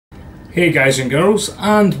Hey guys and girls,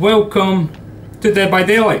 and welcome to Dead by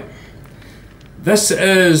Daylight. This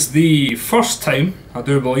is the first time, I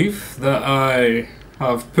do believe, that I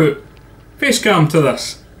have put facecam to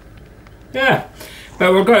this. Yeah,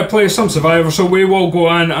 but we're going to play some Survivor, so we will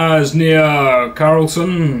go in as Nia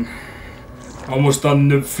Carlson. Almost done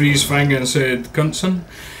the freeze thing and said Cunson.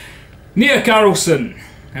 Nia Carlson,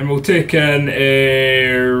 and we'll take in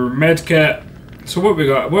a medkit. So what we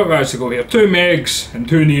got? What have we actually got here? 2 Megs and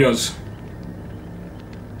 2 Nias.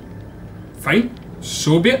 Fine,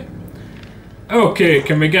 so be it. Okay,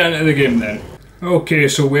 can we get into the game then? Okay,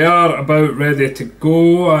 so we are about ready to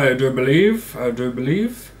go, I do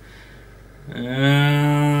believe.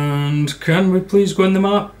 And can we please go in the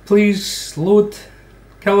map? Please, load.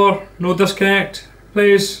 Killer, no disconnect.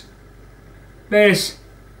 Please. Please.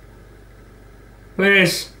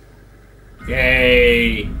 Please.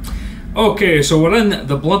 Yay. Okay, so we're in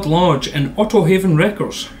the Blood Lodge in Autohaven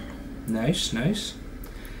Records. Nice, nice.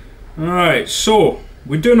 Alright, so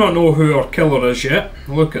we do not know who our killer is yet.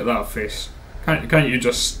 Look at that face. Can't you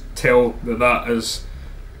just tell that that is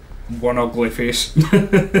one ugly face?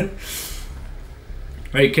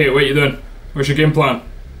 Right, Kate, what are you doing? What's your game plan?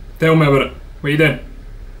 Tell me about it. What are you doing?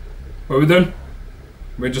 What are we doing?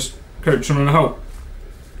 We're just crouching on a hill.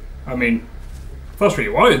 I mean, if that's what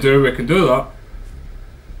you want to do, we can do that.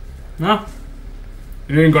 Nah.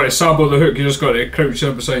 You ain't got to sabo the hook, you just got to crouch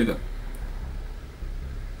there beside it.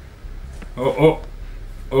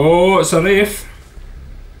 Oh, it's a Wraith.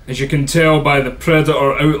 As you can tell by the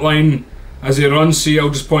Predator outline as he runs. See, I'll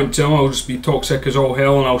just point to him, I'll just be toxic as all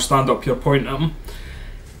hell and I'll stand up here pointing at him.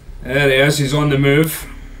 There he is, he's on the move.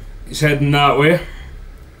 He's heading that way.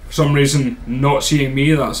 For some reason, not seeing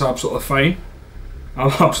me, that's absolutely fine.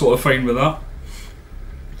 I'm absolutely fine with that.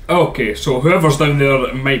 Okay, so whoever's down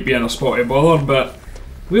there might be in a spotty bother, but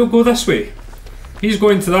we'll go this way. He's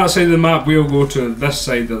going to that side of the map, we'll go to this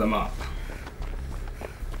side of the map.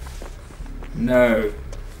 Now,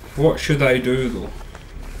 what should I do though?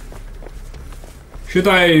 Should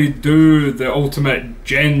I do the ultimate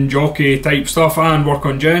gen jockey type stuff and work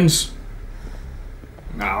on gens?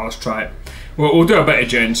 Nah, let's try it. We'll do a bit of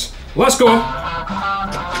gens. Let's go! Oh.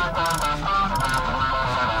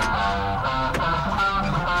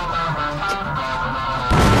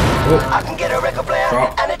 I can get a record player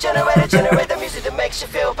and a generator, generate the music that makes you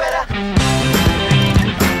feel better.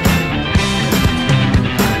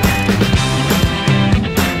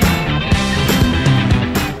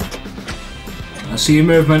 I see your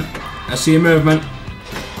movement. I see your movement.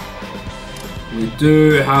 We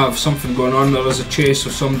do have something going on. There is a chase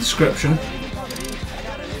of some description.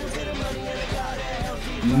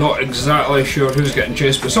 Not exactly sure who's getting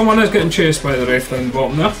chased, but someone is getting chased by the Wraith down the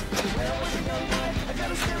bottom there.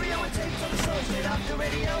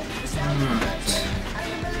 Right.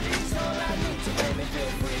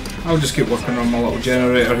 I'll just keep working on my little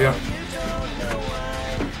generator here.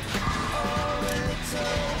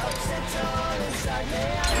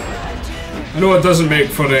 I know it doesn't make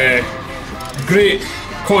for great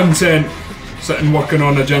content sitting working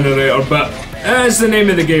on a generator, but it is the name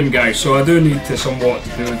of the game, guys, so I do need to somewhat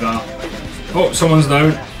do that. Oh, someone's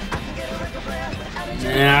down.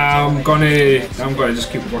 Yeah, I'm gonna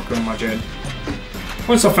just keep working on my gen.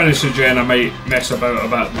 Once I finish the gen, I might mess about a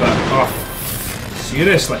bit, but oh,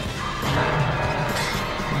 seriously,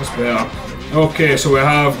 that's better. Okay, so we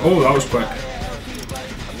have. Oh, that was quick.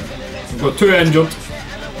 We've got 2 injured.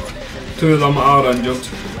 2 of them are injured.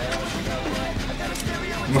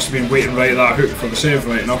 Must have been waiting right at that hook for the save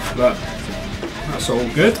right enough, but that's all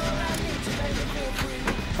good.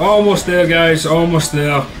 Almost there, guys, almost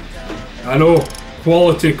there. I know,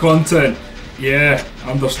 quality content. Yeah,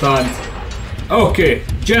 understand. Okay,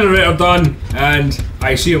 generator done, and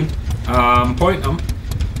I see him. Point him.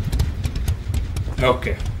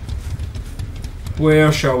 Okay.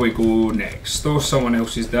 Where shall we go next? Oh, someone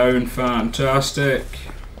else is down, fantastic.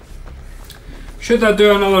 Should I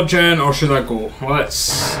do another gen or should I go?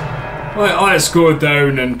 Let's go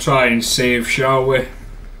down and try and save, shall we?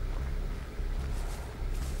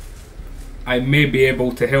 I may be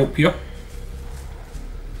able to help you.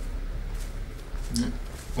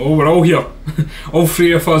 Oh, we're all here. All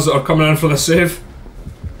 3 of us are coming in for the save.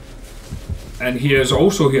 And he is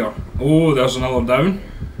also here. Oh, there's another down.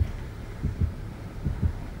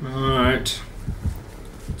 Alright.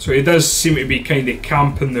 So he does seem to be kind of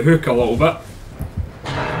camping the hook a little bit.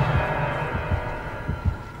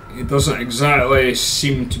 He doesn't exactly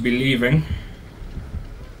seem to be leaving.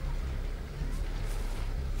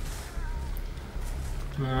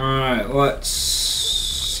 Alright, let's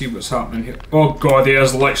see what's happening here. Oh god, he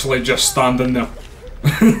is literally just standing there.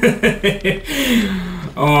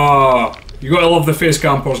 Oh, you gotta love the face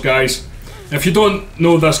campers, guys. If you don't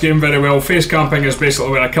know this game very well, face camping is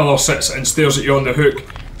basically when a killer sits and stares at you on the hook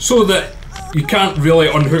so that you can't really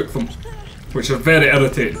unhook them, which is very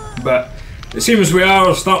irritating. But it seems we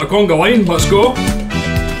are starting the conga line. Let's go.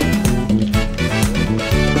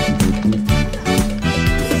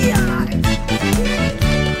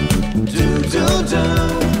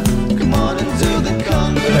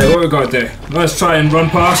 Right, what we got to do? Let's try and run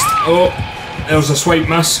past. Oh, there's a swipe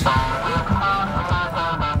miss.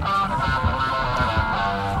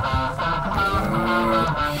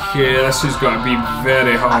 Okay, this is going to be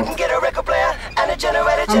very hard. I'm just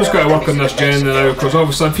going to work on this gen now, because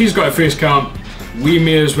obviously if he's got a face cam, we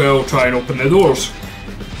may as well try and open the doors.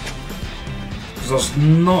 Because there's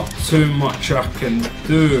not too much I can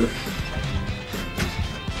do.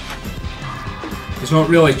 He's not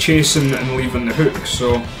really chasing and leaving the hook,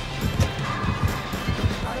 so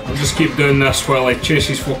I'll just keep doing this while I chase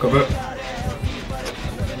his folk about.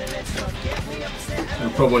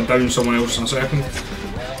 I'll probably down someone else in a second.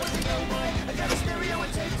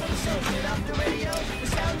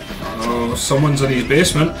 Oh, someone's in his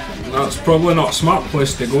basement. That's probably not a smart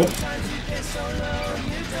place to go.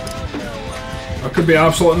 I could be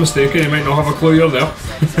absolutely mistaken, he might not have a clue you're there.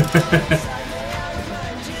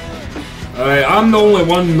 Alright, I'm the only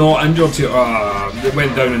one not injured here. It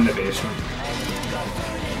went down in the basement.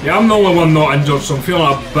 Yeah, I'm the only one not injured, so I'm feeling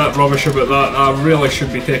a bit rubbish about that. I really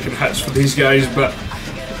should be taking hits for these guys, but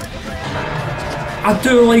I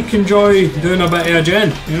do enjoy doing a bit of a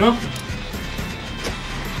gen, you know?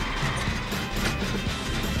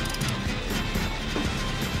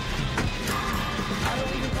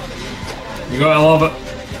 You gotta love it.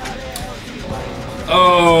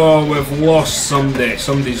 Oh, we've lost somebody.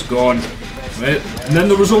 Somebody's gone. Right, and then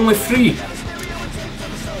there was only 3.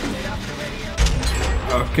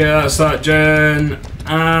 Okay, that's that gen.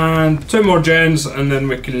 And 2 more gens, and then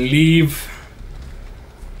we can leave.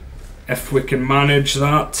 If we can manage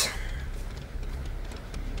that.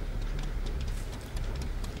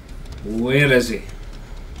 Where is he?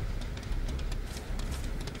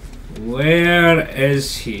 Where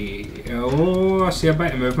is he? Oh, I see a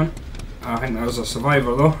bit of movement. I think that was a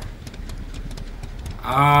survivor though.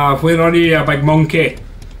 Where are you, you big monkey?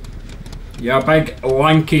 You big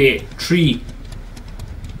lanky tree.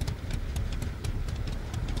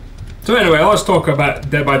 So anyway, let's talk about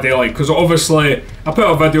Dead by Daylight, because obviously I put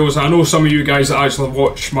out videos and I know some of you guys that actually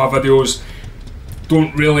watch my videos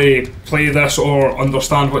don't really play this or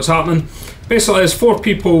understand what's happening. Basically there's 4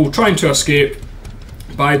 people trying to escape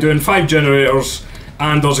by doing 5 generators,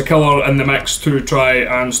 and there's a killer in the mix to try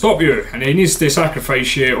and stop you, and he needs to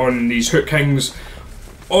sacrifice you on these hook hangs,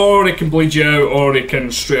 or he can bleed you out, or he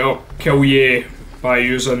can straight up kill you by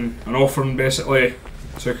using an offering basically,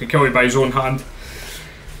 so he can kill you by his own hand.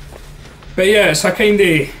 But yeah, it's a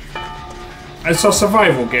it's a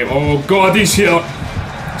survival game. Oh god, he's here.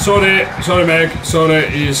 Sorry Meg, sorry,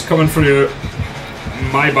 he's coming for you.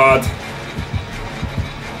 My bad.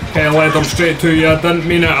 Okay, I led him straight to you, I didn't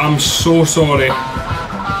mean it, I'm so sorry.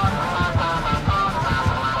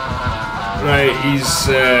 Right, he's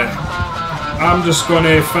I'm just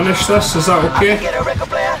gonna finish this, is that okay?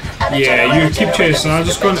 Yeah, you keep chasing, I'm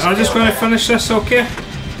just gonna finish this, okay?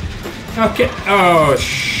 Okay, oh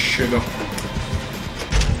sugar.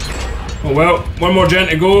 Oh well, one more gen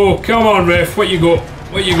to go. Come on Wraith, what you got?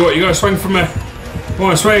 What you got? You gotta swing for me. Come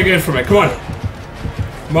on, swing again for me, come on.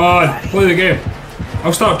 Come on, play the game.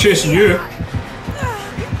 I'll start chasing you.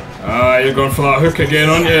 You're going for that hook again,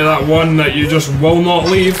 aren't you? That one that you just will not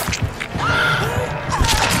leave.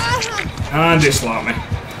 And they slapped me.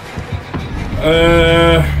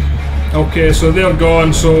 Okay, so they're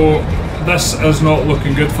gone, so this is not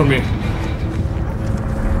looking good for me.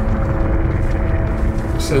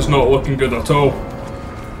 This is not looking good at all.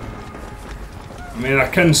 I mean, I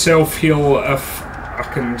can self-heal if I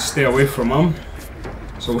can stay away from him.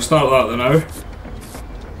 So we'll start that now.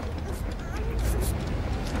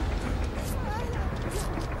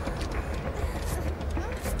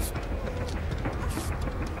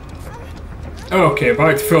 Okay,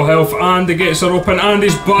 back to full health, and the gates are open, and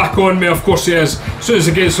he's back on me, of course he is. As soon as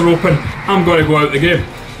the gates are open, I'm going to go out the game.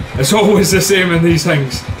 It's always the same in these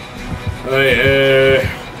things. Right,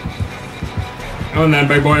 on then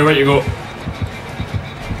big boy, where you go?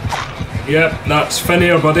 Yep, that's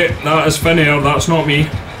Finnear, buddy. That is Finnear, that's not me.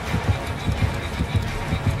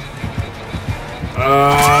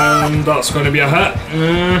 And that's going to be a hit.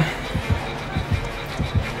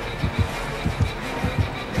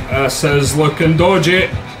 This is looking dodgy.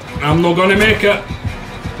 I'm not going to make it.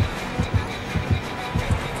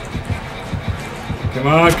 Come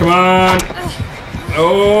on, come on.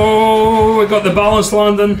 Oh, we got the balance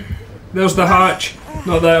landing. There's the hatch.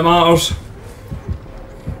 Not that it matters.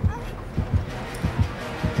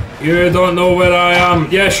 You don't know where I am.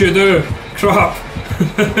 Yes, you do. Crap.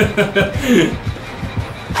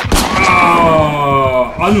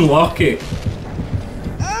 Ah, unlucky.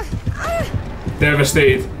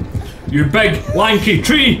 Devastated. You big, lanky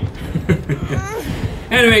tree.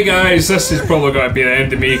 Anyway, guys, this is probably going to be the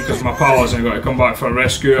end of me because my pal isn't going to come back for a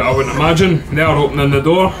rescue, I wouldn't imagine. They are opening the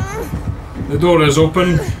door. The door is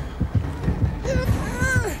open.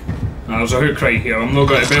 There's a hook right here. I'm not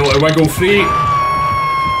going to be able to wiggle free.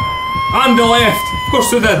 And the left. Of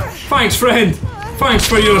course they did. Thanks, friend. Thanks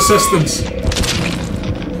for your assistance.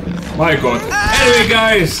 My god. Anyway,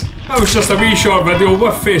 guys, that was just a wee short video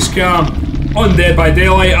with Facecam on Dead by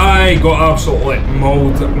Daylight. I got absolutely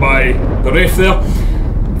mauled by the Wraith there.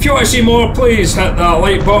 If you want to see more, please hit that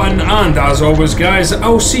like button. And as always, guys,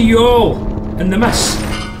 I'll see you all in the mist.